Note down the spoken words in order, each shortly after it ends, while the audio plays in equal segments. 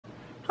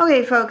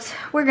Okay, folks,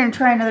 we're going to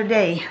try another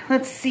day.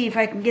 Let's see if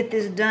I can get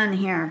this done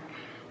here.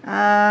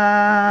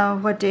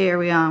 What day are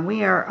we on?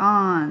 We are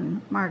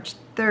on March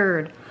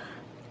 3rd.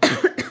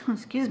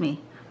 Excuse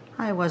me.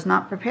 I was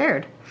not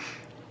prepared.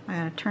 I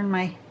gotta turn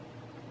my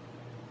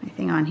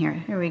thing on here.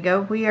 Here we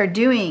go. We are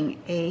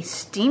doing a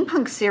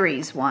steampunk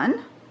series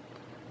 1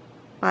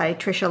 by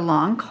Trisha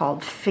Long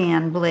called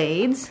Fan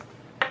Blades.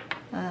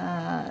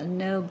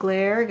 No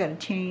glare. Gotta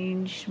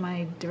change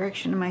my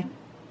direction of my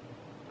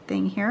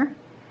thing here.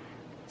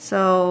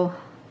 So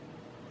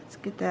let's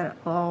get that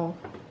all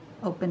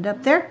opened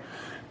up there.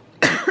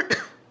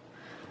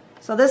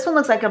 So this one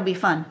looks like it'll be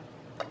fun.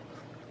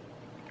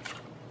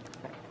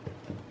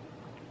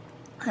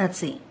 Let's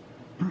see.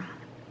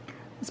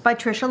 It's by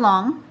Trisha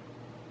Long.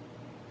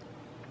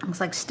 Looks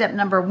like step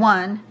number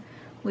 1,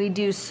 we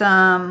do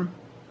some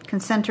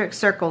concentric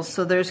circles.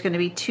 So there's going to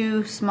be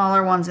 2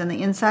 smaller ones in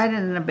the inside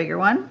and then a bigger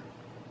one.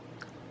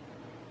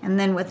 And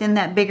then within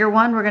that bigger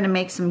one, we're going to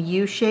make some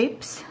U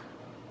shapes.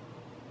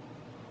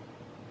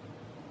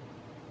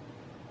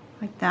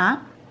 Like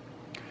that.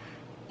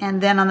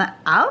 And then on the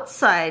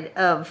outside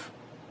of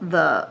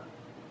the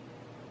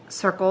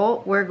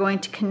circle, we're going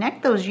to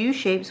connect those U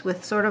shapes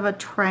with sort of a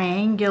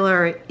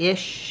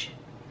triangular-ish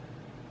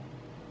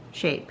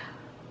shape.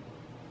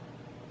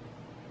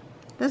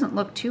 Doesn't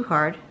look too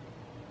hard.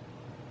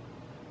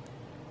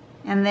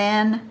 And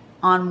then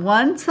on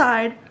one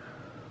side,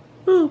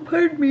 oh,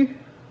 pardon me,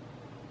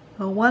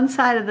 on one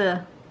side of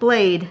the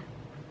blade,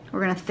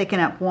 we're going to thicken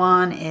up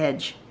one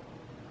edge,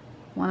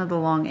 one of the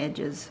long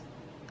edges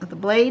of the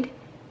blade,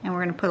 and we're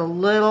going to put a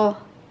little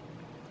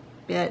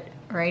bit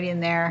right in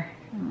there.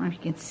 I don't know if you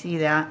can see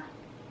that.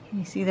 Can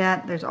you see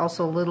that? There's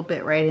also a little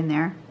bit right in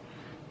there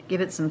to give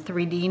it some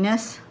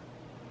 3D-ness.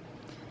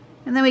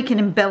 And then we can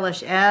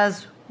embellish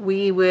as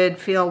we would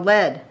feel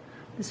led.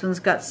 This one's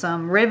got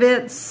some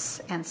rivets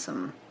and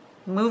some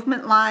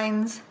movement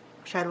lines,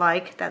 which I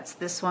like. That's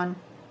this one.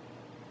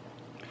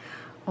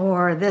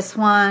 Or this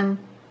one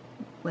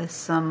with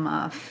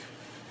some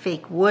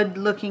fake wood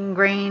looking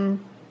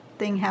grain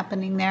thing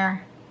happening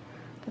there.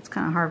 That's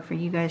kind of hard for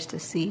you guys to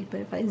see,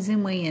 but if I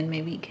zoom way in,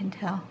 maybe you can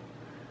tell.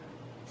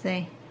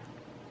 See?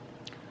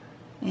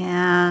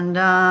 And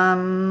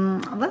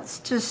let's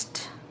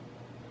just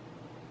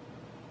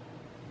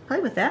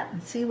play with that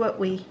and see what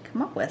we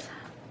come up with.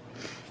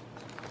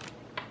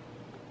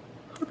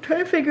 I'm trying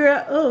to figure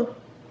out,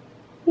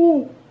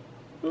 oh,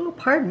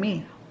 pardon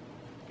me.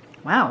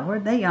 Wow,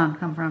 where'd that yawn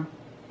come from?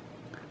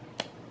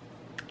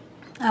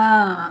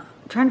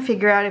 Trying to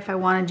figure out if I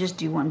want to just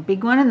do one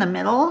big one in the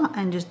middle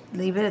and just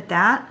leave it at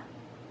that,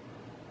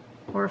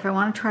 or if I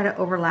want to try to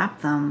overlap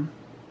them.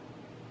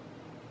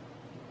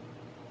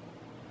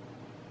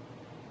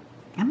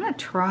 I'm gonna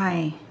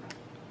try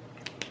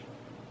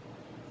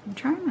I'm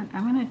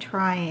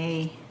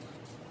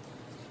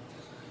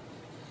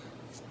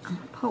gonna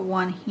put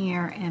one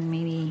here and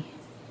maybe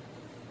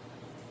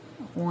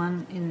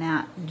one in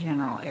that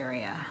general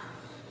area,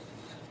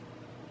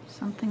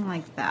 something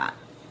like that.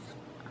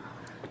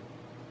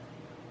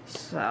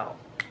 So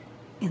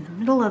in the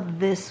middle of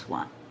this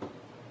one,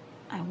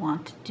 I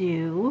want to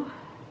do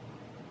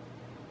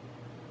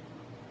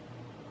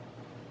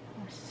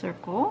a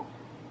circle,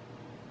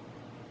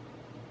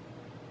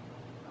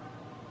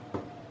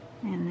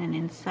 and then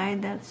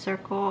inside that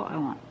circle I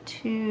want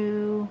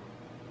 2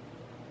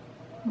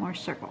 more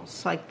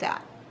circles like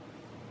that.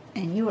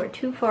 And you are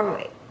too far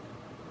away.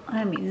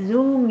 Let me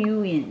zoom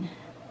you in.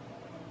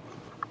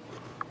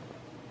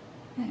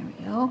 There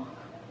we go.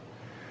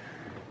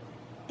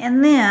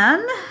 And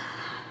then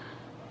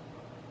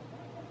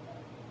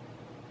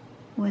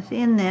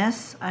within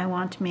this, I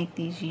want to make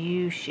these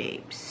U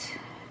shapes.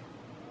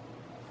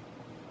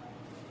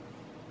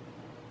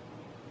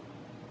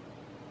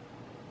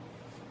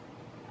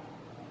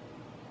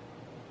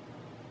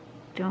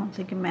 Don't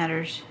think it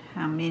matters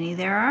how many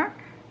there are.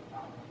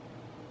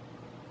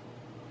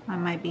 I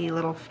might be a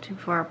little too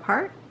far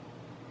apart,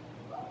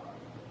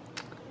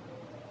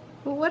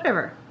 but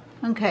whatever.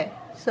 Okay,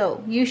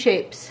 so U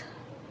shapes.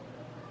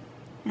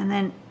 And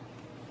then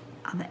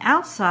on the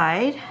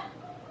outside,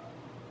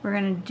 we're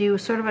going to do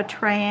sort of a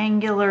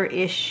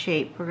triangular-ish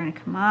shape. We're going to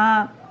come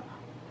up,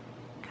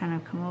 kind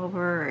of come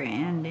over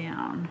and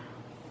down.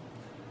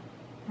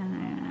 And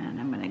then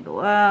I'm going to go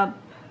up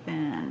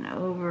and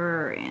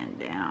over and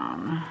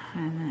down.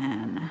 And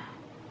then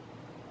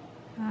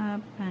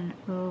up and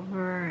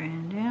over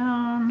and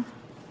down.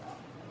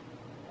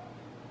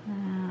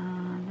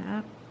 And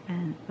up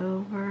and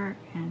over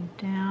and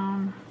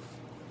down.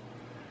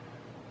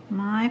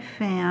 My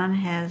fan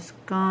has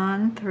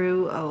gone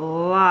through a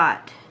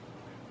lot.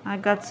 I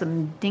got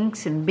some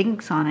dinks and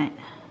binks on it.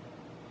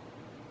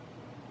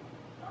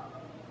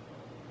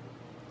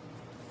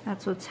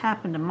 That's what's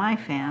happened to my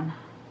fan.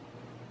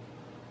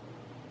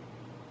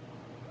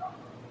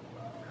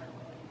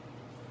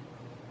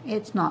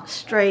 It's not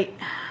straight.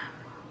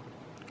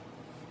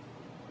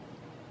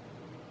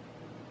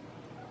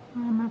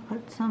 I'm gonna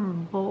put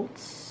some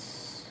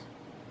bolts.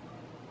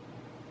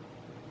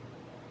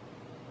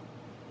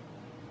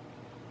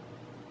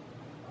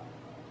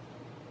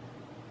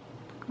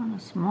 Kind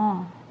of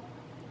small.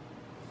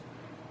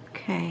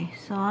 Okay,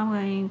 so I'm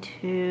going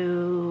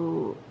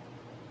to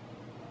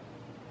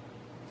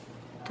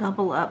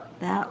double up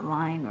that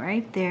line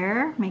right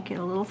there, make it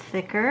a little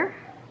thicker.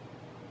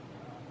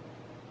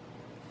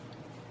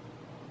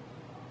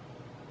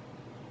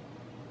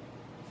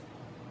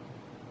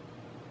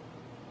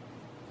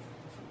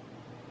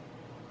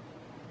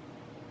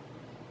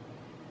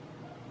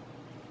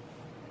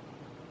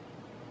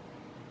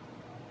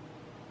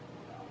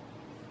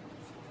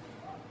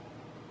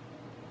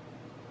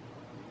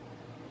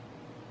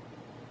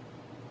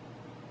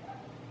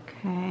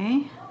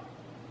 Okay,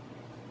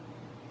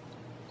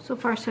 so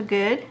far so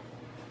good.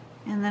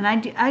 And then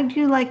I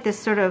do like this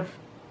sort of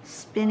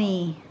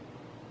spinny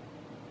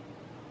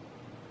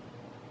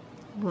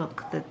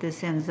look that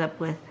this ends up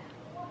with.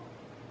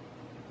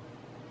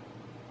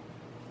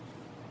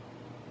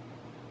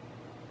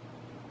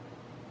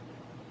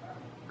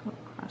 Go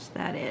across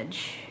that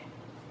edge.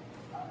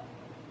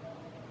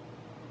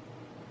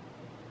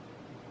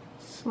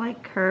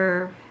 Slight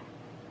curve,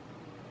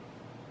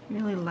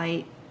 really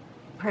light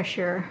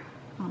pressure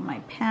on my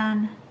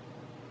pen.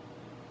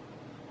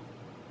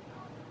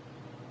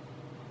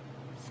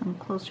 Some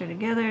closer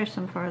together,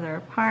 some farther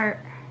apart.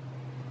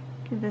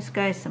 Give this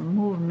guy some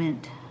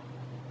movement.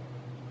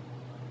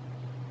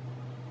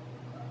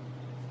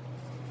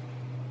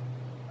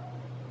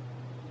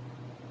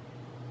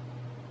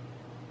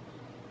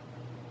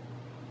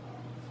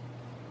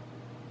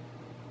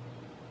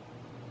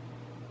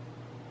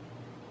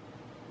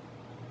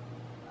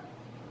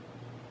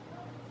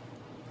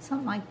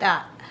 Something like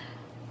that.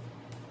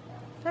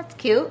 That's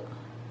cute.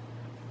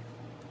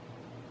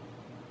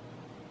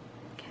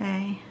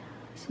 Okay,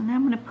 so now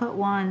I'm going to put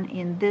one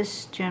in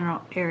this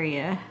general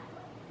area.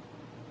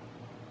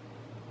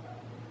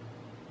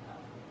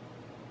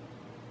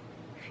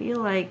 Feel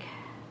like,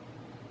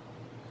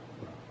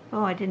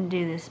 oh, I didn't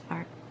do this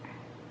part.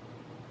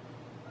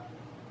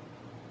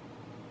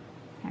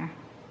 There.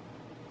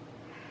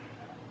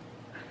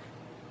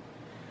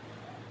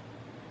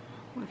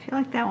 I feel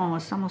like that one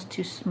was almost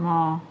too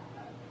small.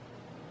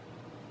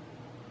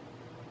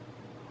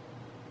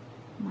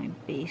 My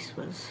base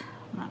was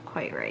not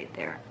quite right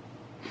there.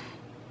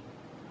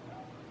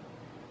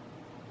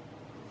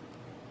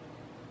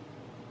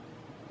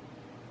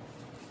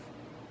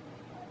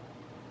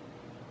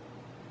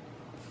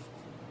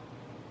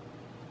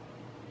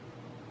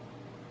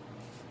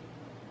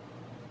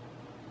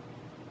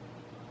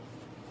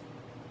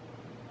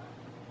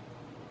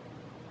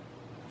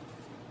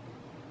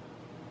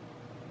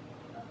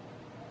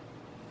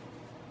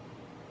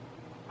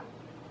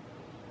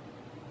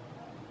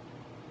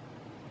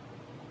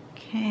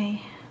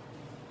 Okay,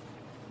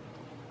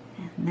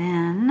 and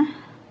then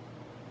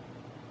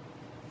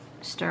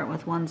start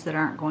with ones that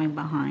aren't going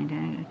behind.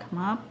 I'm going to come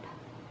up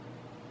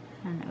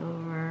and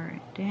over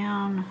and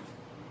down,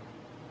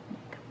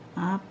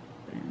 come up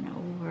and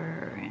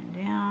over and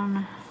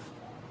down,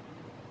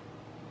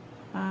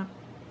 up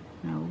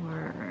and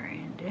over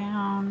and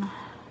down,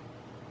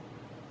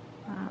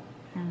 up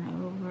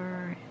and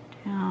over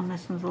and down.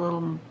 This one's a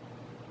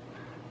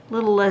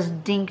little less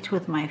dinked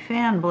with my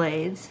fan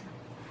blades.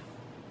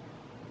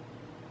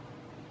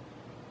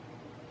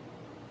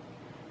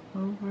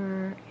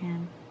 Over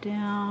and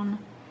down.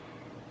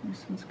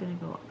 This one's going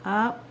to go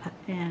up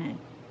and it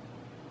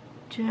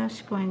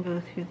just going to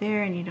go through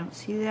there, and you don't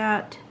see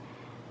that.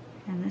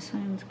 And this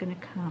one's going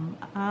to come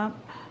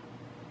up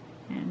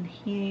and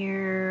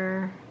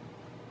here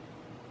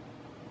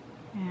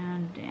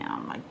and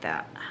down like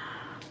that.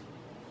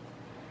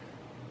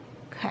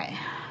 Okay.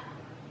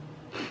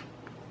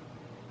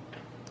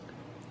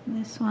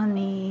 This one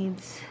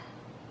needs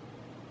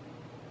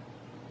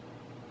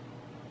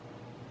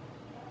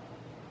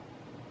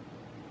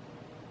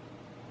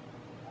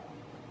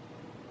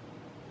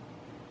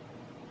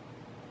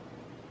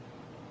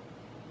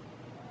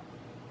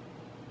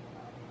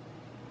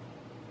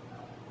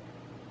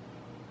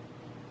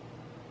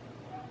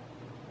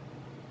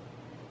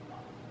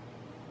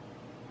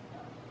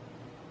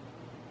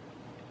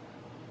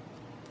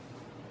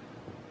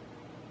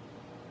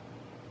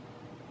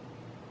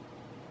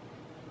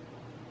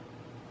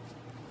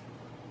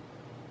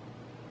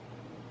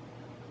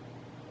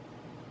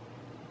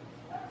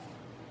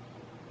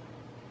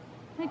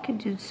I could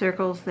do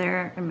circles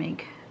there and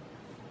make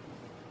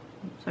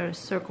sort of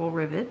circle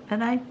rivet,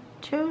 but I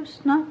chose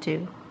not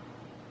to.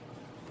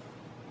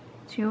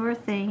 It's your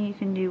thing, you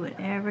can do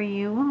whatever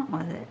you want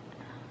with it.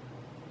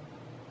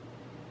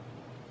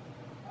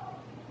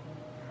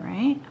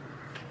 Right?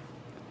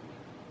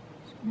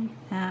 Let's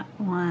make that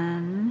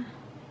one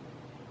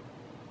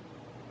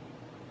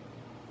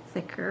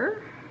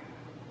thicker.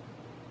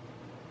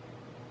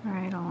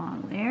 Right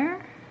along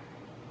there.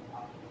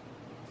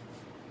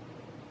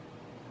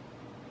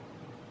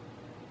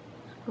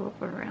 Go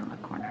up around the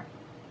corner.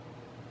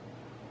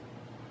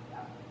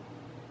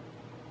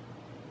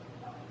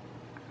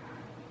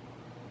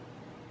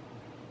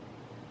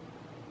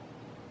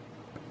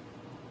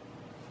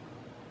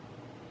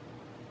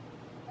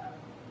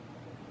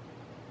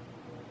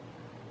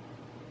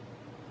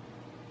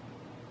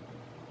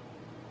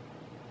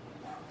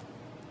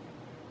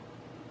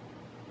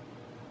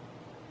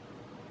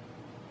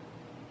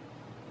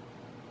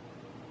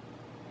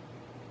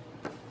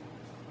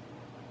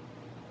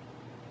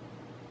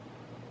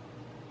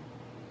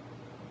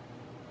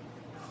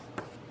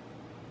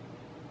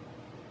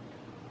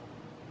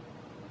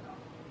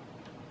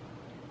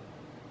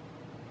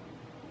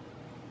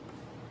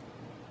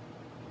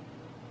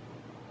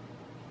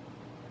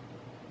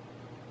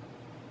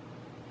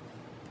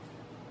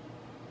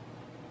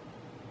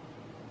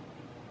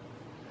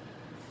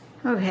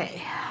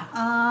 Okay.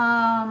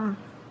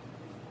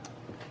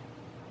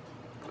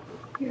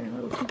 You're a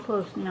little too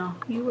close now.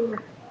 You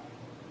were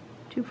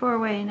too far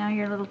away. Now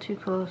you're a little too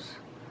close.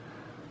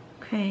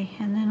 Okay,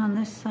 and then on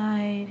this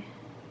side.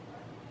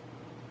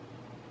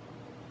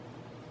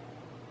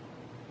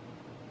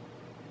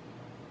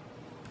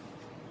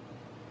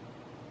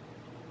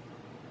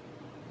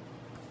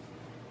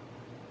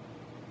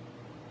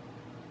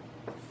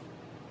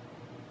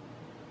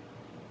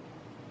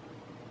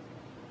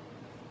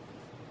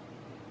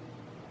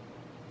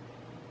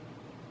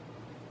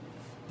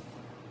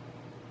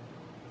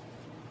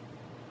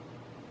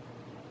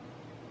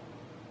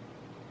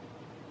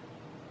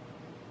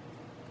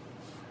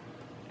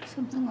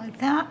 Something like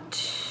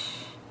that.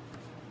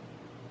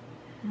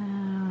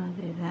 I'll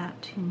do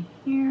that in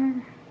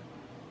here.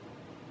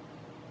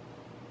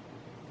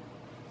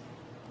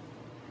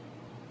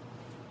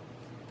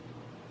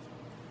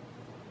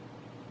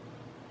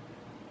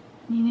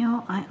 You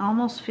know, I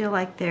almost feel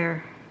like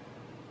they're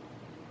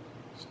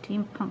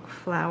steampunk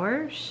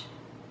flowers.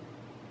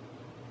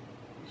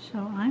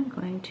 So I'm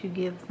going to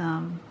give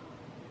them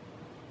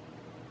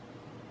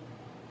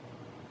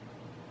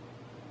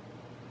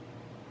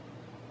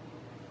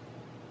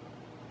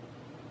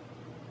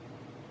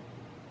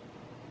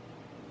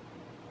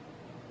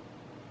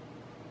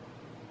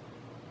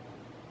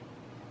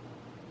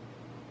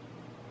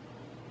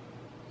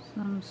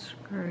some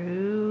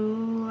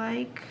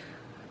screw-like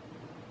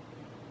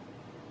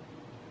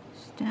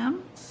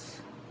stems.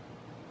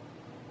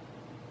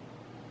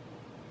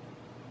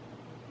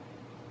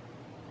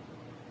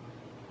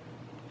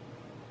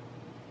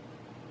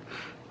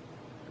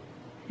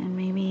 And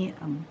maybe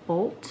a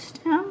bolt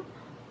stem.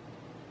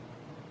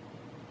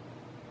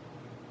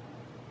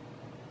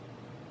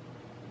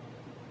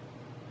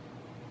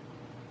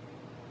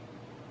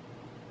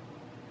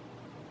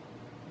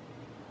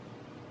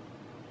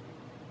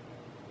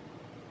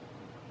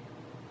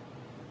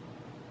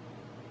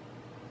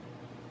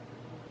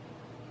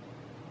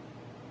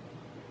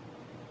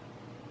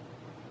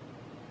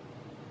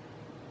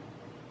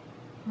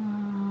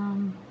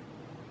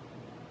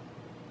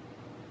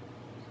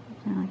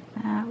 Something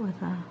like that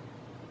with an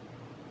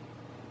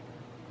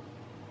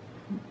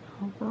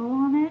elbow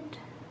on it.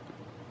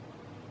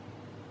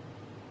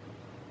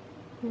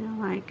 Feel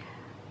like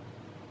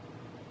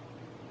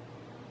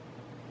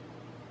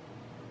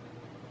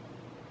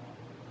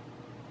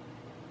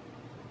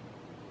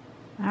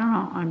I don't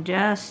know,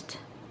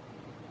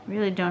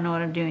 really don't know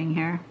what I'm doing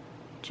here.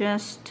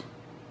 Just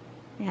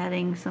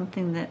adding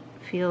something that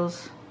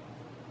feels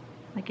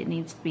like it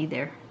needs to be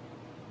there.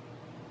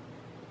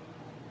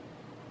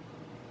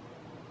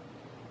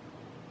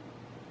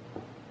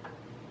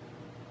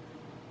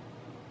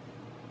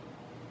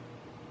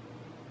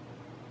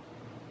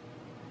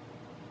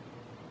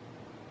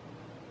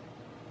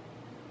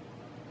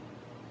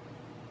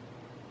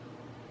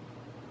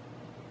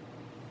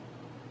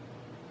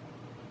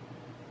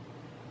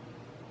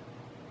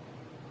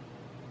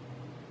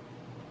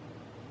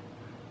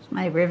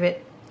 My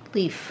rivet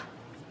leaf.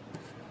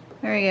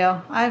 There you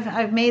go.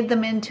 I've made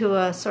them into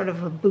a sort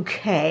of a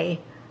bouquet.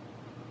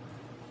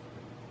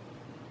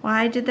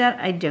 Why I did that,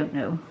 I don't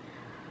know.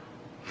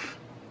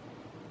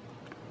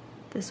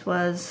 This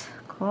was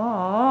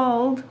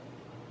called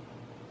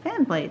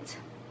fan blades.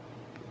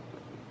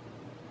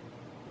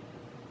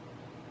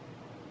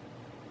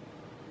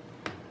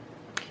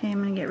 Okay,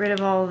 I'm gonna get rid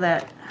of all of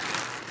that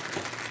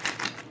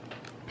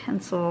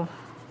pencil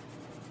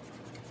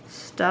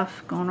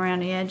stuff going around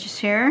the edges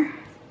here.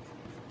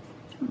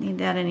 Don't need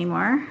that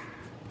anymore.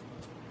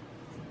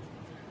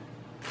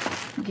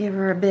 Give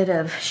her a bit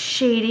of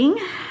shading.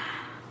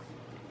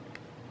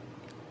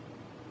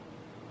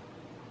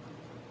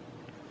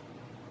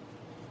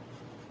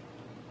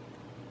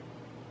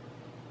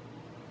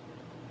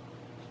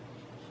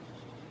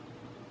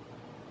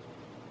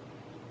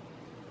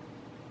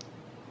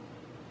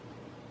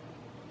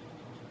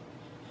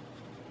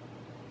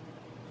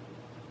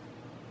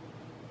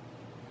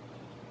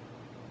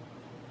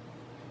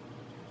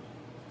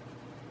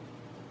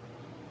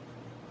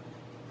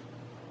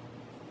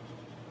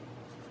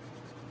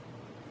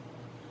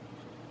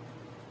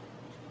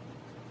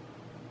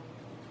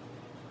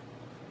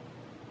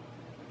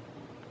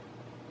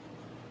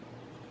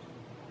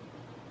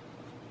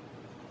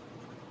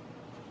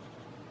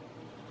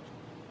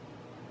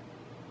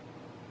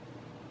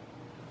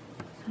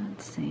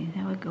 Let's see,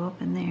 that would go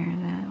up in there.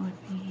 That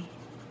would be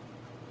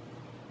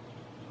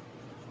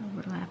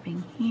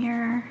overlapping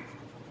here,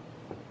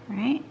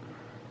 right?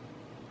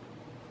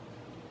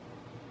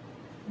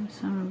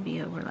 This one would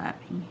be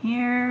overlapping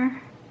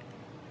here.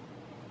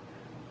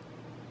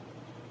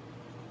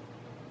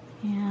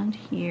 And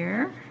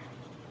here.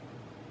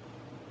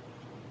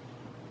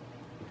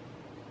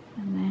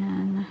 And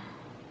then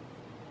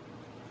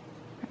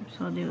perhaps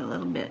we'll do a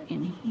little bit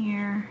in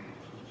here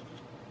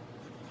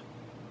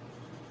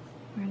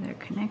where they're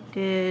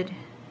connected,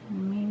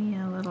 and maybe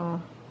a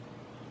little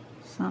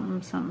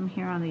something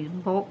here on these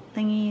bolt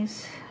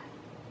thingies.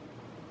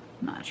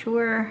 Not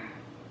sure.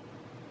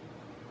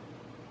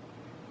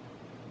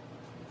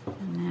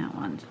 And that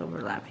one's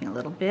overlapping a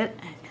little bit.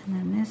 And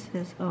then this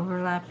is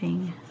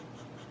overlapping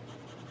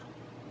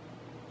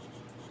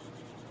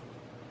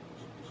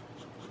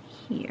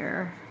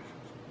here.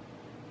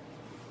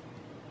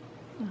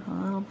 A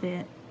little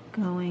bit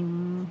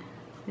going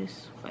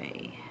this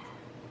way.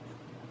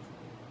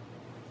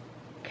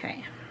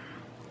 Okay.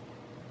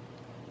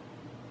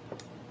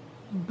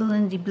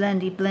 Blendy,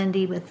 blendy,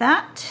 blendy with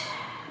that.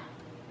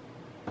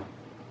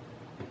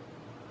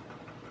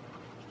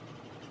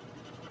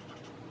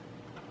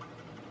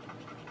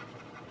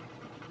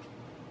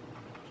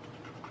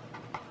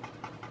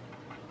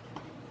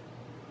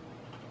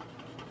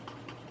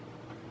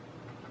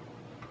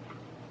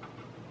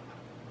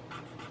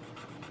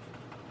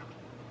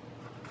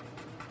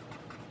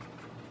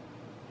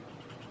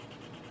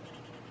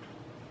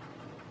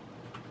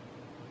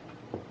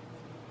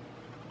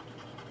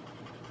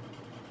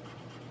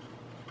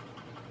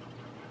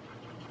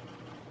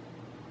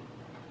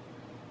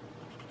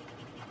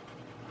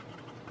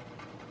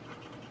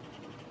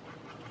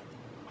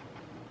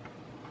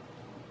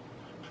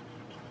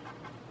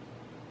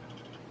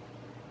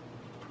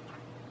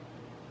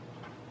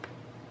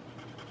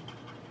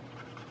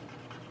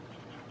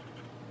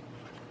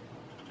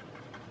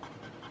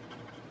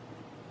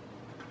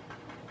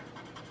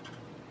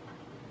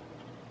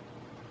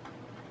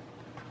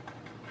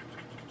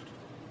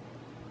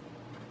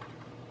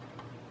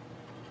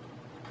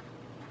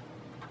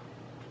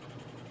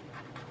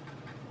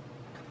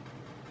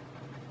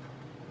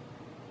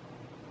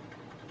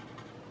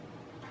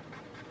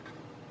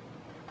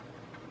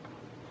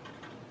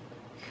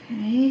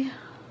 Okay,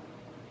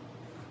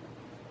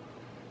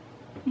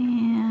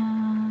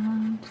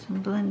 and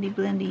some blendy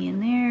blendy in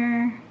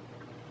there,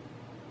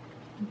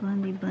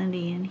 blendy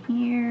blendy in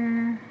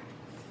here,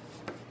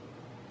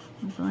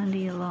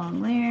 blendy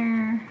along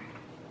there,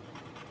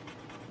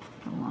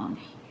 along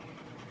here.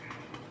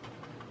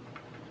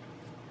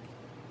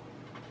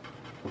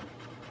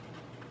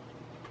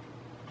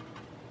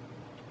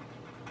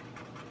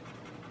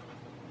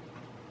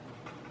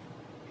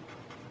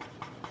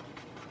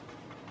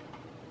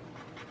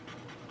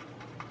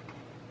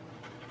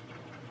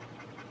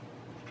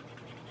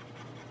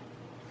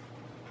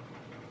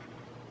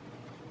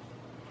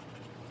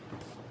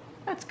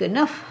 That's good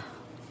enough.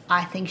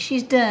 I think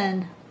she's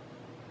done.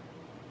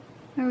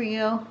 There we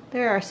go.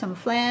 There are some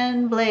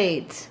flan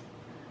blades.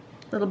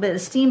 A little bit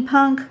of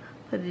steampunk.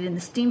 Put it in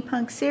the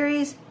steampunk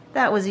series.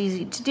 That was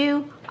easy to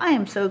do. I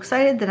am so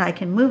excited that I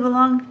can move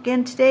along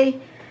again today.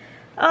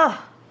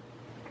 Oh,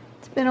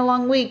 it's been a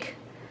long week.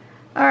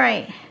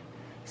 Alright,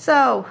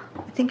 so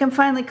I think I'm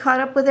finally caught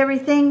up with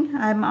everything.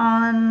 I'm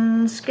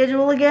on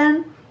schedule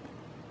again.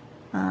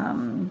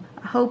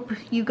 I hope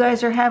you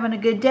guys are having a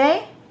good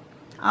day.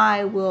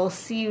 I will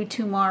see you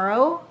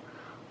tomorrow.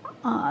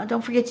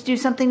 Don't forget to do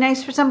something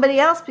nice for somebody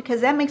else because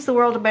that makes the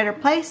world a better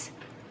place.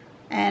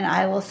 And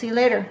I will see you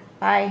later.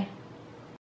 Bye.